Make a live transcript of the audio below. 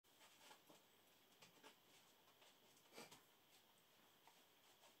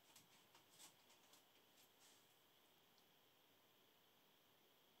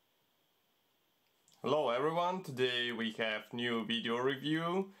Hello everyone, today we have new video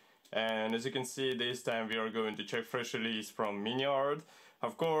review, and as you can see this time we are going to check fresh release from Miniart.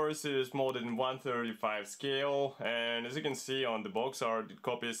 Of course it is molded in 1/35 scale, and as you can see on the box art it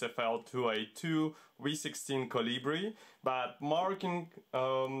copies FL282 V-16 Kolibri, but marking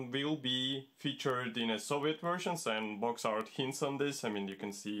will be featured in a Soviet versions, and box art hints on this. I mean, you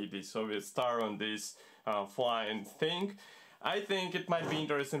can see the Soviet star on this flying thing. I think it might be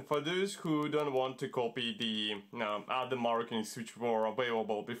interesting for those who don't want to copy the other markings which were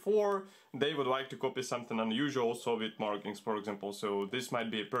available before. They would like to copy something unusual, Soviet markings for example, so this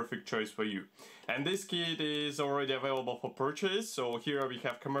might be a perfect choice for you. And this kit is already available for purchase, so here we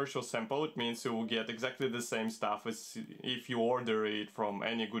have commercial sample. It means you will get exactly the same stuff as if you order it from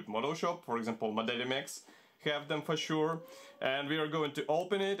any good model shop, for example Modelimex have them for sure. And we are going to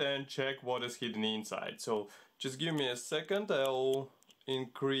open it and check what is hidden inside. So just give me a second, I'll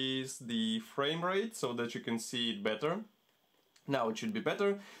increase the frame rate so that you can see it better. Now it should be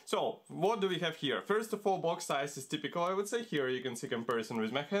better. So, what do we have here? First of all, box size is typical, I would say. Here you can see comparison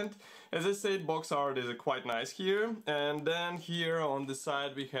with my hand. As I said, box art is quite nice here. And then here on the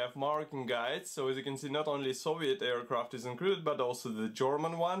side we have marking guides. So as you can see, not only Soviet aircraft is included, but also the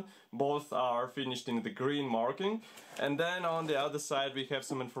German one. Both are finished in the green marking. And then on the other side we have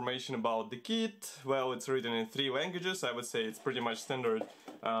some information about the kit. Well, it's written in 3 languages. I would say it's pretty much standard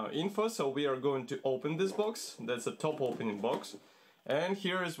info. So we are going to open this box. That's a top opening box. And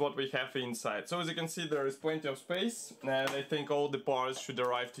here is what we have inside. So as you can see, there is plenty of space, and I think all the parts should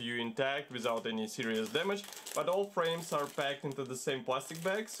arrive to you intact without any serious damage. But all frames are packed into the same plastic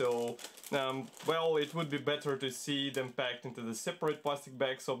bag, so well, it would be better to see them packed into the separate plastic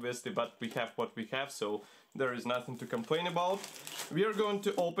bags obviously, but we have what we have, so there is nothing to complain about. We are going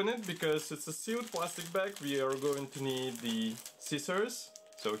to open it because it's a sealed plastic bag. We are going to need the scissors.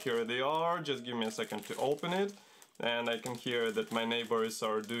 So here they are, just give me a second to open it. And I can hear that my neighbors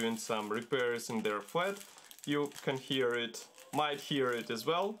are doing some repairs in their flat. You can hear it, might hear it as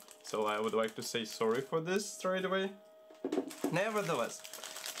well, so I would like to say sorry for this straight away. Nevertheless,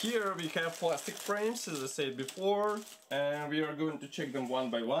 here we have plastic frames, as I said before, and we are going to check them one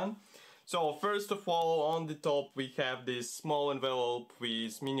by one. So first of all, on the top we have this small envelope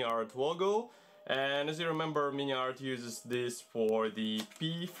with Miniart logo, and as you remember, Miniart uses this for the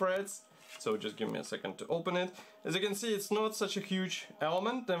P threads. So just give me a second to open it. As you can see, it's not such a huge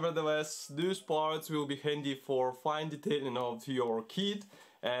element, nevertheless those parts will be handy for fine detailing of your kit,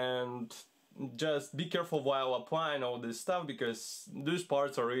 and just be careful while applying all this stuff because those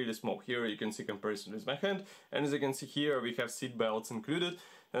parts are really small. Here you can see comparison with my hand, and as you can see here we have seat belts included.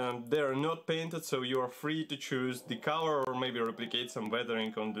 They are not painted, so you are free to choose the color or maybe replicate some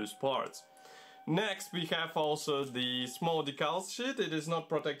weathering on those parts. Next we have also the small decal sheet. It is not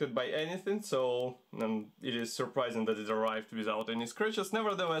protected by anything, so it is surprising that it arrived without any scratches.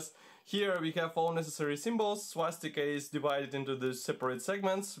 Nevertheless, here we have all necessary symbols. Swastika is divided into the separate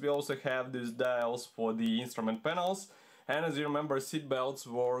segments. We also have these dials for the instrument panels, and as you remember, seat belts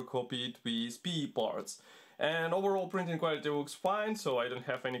were copied with PE parts. And overall printing quality looks fine, so I don't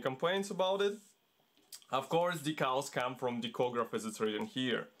have any complaints about it. Of course, decals come from Decograph as it's written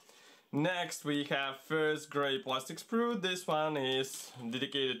here. Next we have first grey plastic sprue. This one is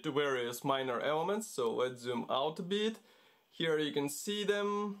dedicated to various minor elements, so let's zoom out a bit. Here you can see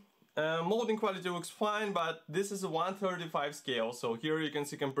them. Molding quality looks fine, but this is a 1/35 scale, so here you can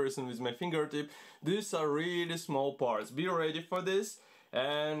see comparison with my fingertip. These are really small parts. Be ready for this.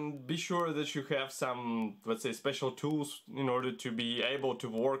 And be sure that you have some, let's say, special tools in order to be able to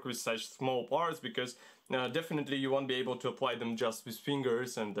work with such small parts, because definitely you won't be able to apply them just with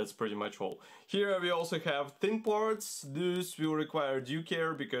fingers, and that's pretty much all. Here we also have thin parts. These will require due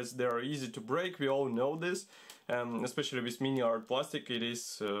care because they are easy to break, we all know this. Especially with Miniart plastic, it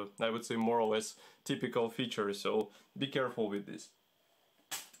is, I would say, more or less typical feature, so be careful with this.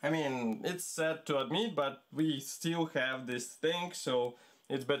 I mean, it's sad to admit, but we still have this thing, so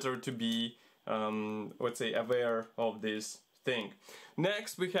it's better to be, let's say, aware of this thing.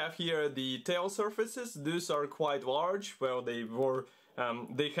 Next we have here the tail surfaces. These are quite large. Well,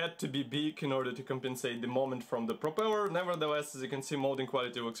 they had to be big in order to compensate the moment from the propeller. Nevertheless, as you can see, molding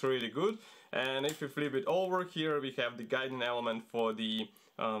quality looks really good. And if we flip it over, here we have the guiding element for the,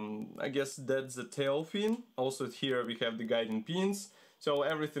 I guess that's the tail fin. Also here we have the guiding pins. So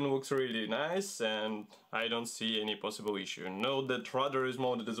everything looks really nice, and I don't see any possible issue. Note that rudder is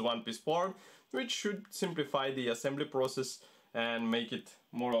molded as a one-piece part, which should simplify the assembly process and make it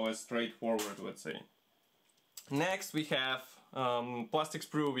more or less straightforward, let's say. Next we have plastic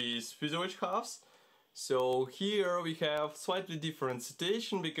sprue with fuselage halves. So here we have slightly different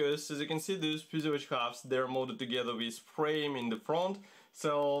situation, because as you can see, these fuselage halves, they're molded together with frame in the front.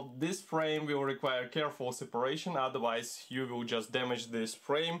 So this frame will require careful separation, otherwise you will just damage this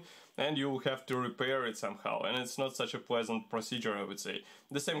frame and you will have to repair it somehow, and it's not such a pleasant procedure, I would say.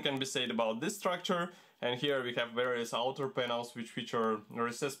 The same can be said about this structure, and here we have various outer panels which feature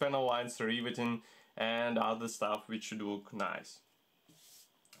recessed panel lines, riveting and other stuff which should look nice.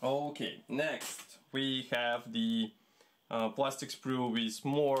 Okay, next we have the plastic sprue with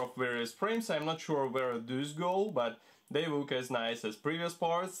more of various frames. I'm not sure where those go, but they look as nice as previous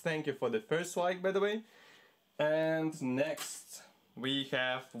parts. Thank you for the first like, by the way. And next we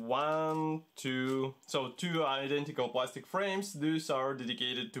have two identical plastic frames. These are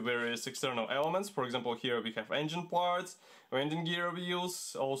dedicated to various external elements. For example, here we have engine parts, landing gear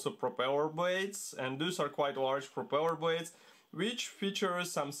wheels, also propeller blades, and these are quite large propeller blades, which feature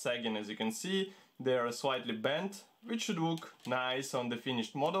some sagging. As you can see, they are slightly bent, which should look nice on the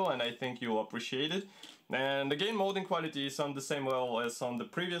finished model, and I think you'll appreciate it. And again, molding quality is on the same level as on the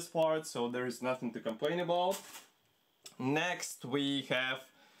previous part, so there is nothing to complain about. Next we have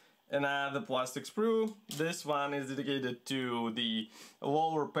another plastic sprue. This one is dedicated to the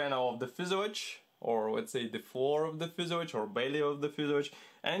lower panel of the fuselage, or let's say the floor of the fuselage or belly of the fuselage.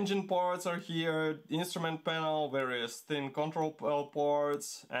 Engine parts are here, instrument panel, various thin control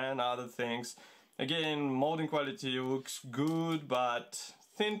parts and other things. Again, molding quality looks good, but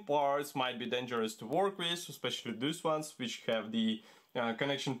thin parts might be dangerous to work with, especially these ones which have the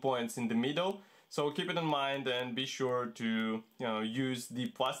connection points in the middle. So keep it in mind and be sure to use the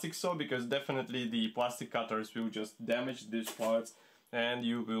plastic saw, because definitely the plastic cutters will just damage these parts and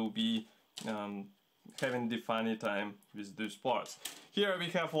you will be having the funny time with these parts. Here we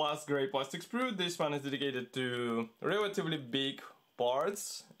have last gray plastic sprue. This one is dedicated to relatively big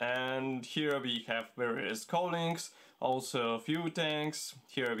parts, and here we have various cowlings, also fuel tanks.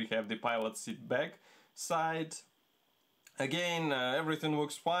 Here we have the pilot seat back side. Again, everything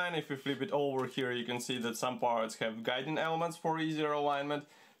looks fine. If you flip it over here, you can see that some parts have guiding elements for easier alignment,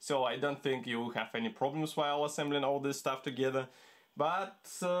 so I don't think you will have any problems while assembling all this stuff together. But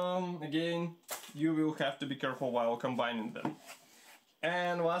again, you will have to be careful while combining them.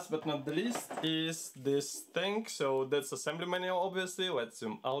 And last but not the least is this thing. So that's assembly manual, obviously. Let's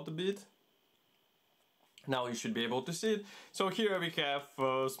zoom out a bit. Now you should be able to see it. So here we have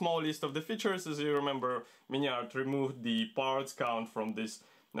a small list of the features. As you remember, Miniart removed the parts count from this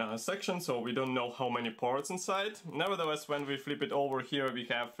section, so we don't know how many parts inside. Nevertheless, when we flip it over here, we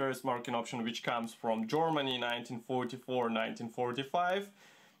have first marking option, which comes from Germany, 1944-1945.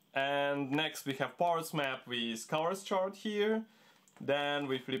 And next we have parts map with colors chart here. Then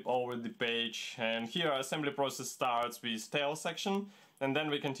we flip over the page, and here assembly process starts with tail section. And then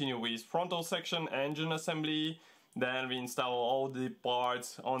we continue with frontal section, engine assembly. Then we install all the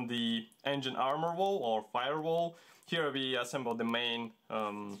parts on the engine armor wall or firewall. Here we assemble the main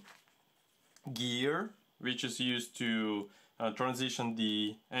gear, which is used to transition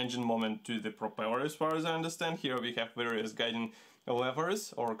the engine moment to the propeller, as far as I understand. Here we have various guiding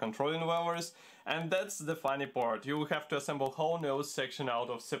levers or controlling levers. And that's the funny part. You will have to assemble whole nose section out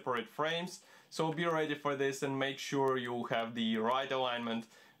of separate frames. So be ready for this and make sure you have the right alignment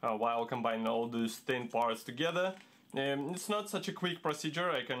while combining all those thin parts together. It's not such a quick procedure,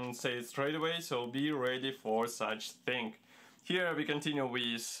 I can say it straight away, so be ready for such thing. Here we continue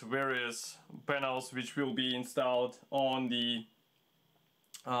with various panels which will be installed on the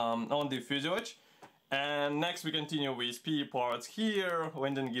fuselage. And next we continue with PE parts here,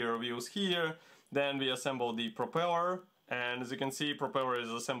 landing gear wheels here. Then we assemble the propeller, and as you can see, propeller is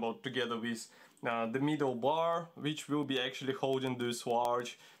assembled together with the middle bar, which will be actually holding these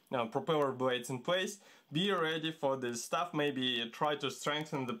large propeller blades in place. Be ready for this stuff. Maybe try to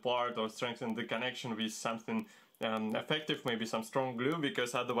strengthen the part or strengthen the connection with something effective, maybe some strong glue,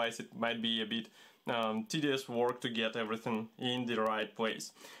 because otherwise it might be a bit tedious work to get everything in the right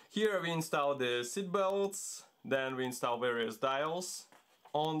place. Here we install the seat belts, then we install various dials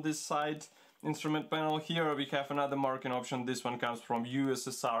on this side instrument panel. Here we have another marking option. This one comes from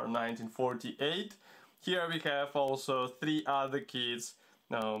USSR 1948. Here we have also 3 other kits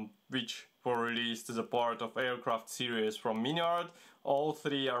which were released as a part of aircraft series from Miniart. All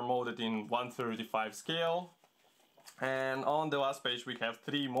 3 are molded in 1/35 scale. And on the last page we have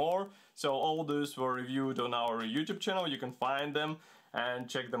 3 more. So all those were reviewed on our YouTube channel. You can find them and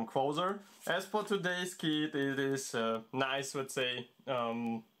check them closer. As for today's kit, it is a nice, let's say,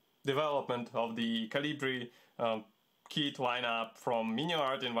 development of the Kolibri kit lineup from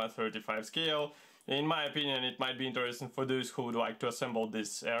Miniart in 1/35 scale. In my opinion, it might be interesting for those who would like to assemble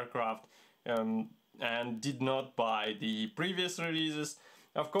this aircraft and did not buy the previous releases.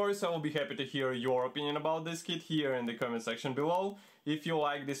 Of course, I will be happy to hear your opinion about this kit here in the comment section below. If you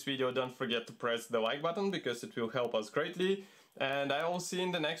like this video, don't forget to press the like button because it will help us greatly. And I will see you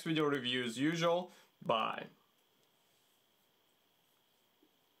in the next video review as usual. Bye!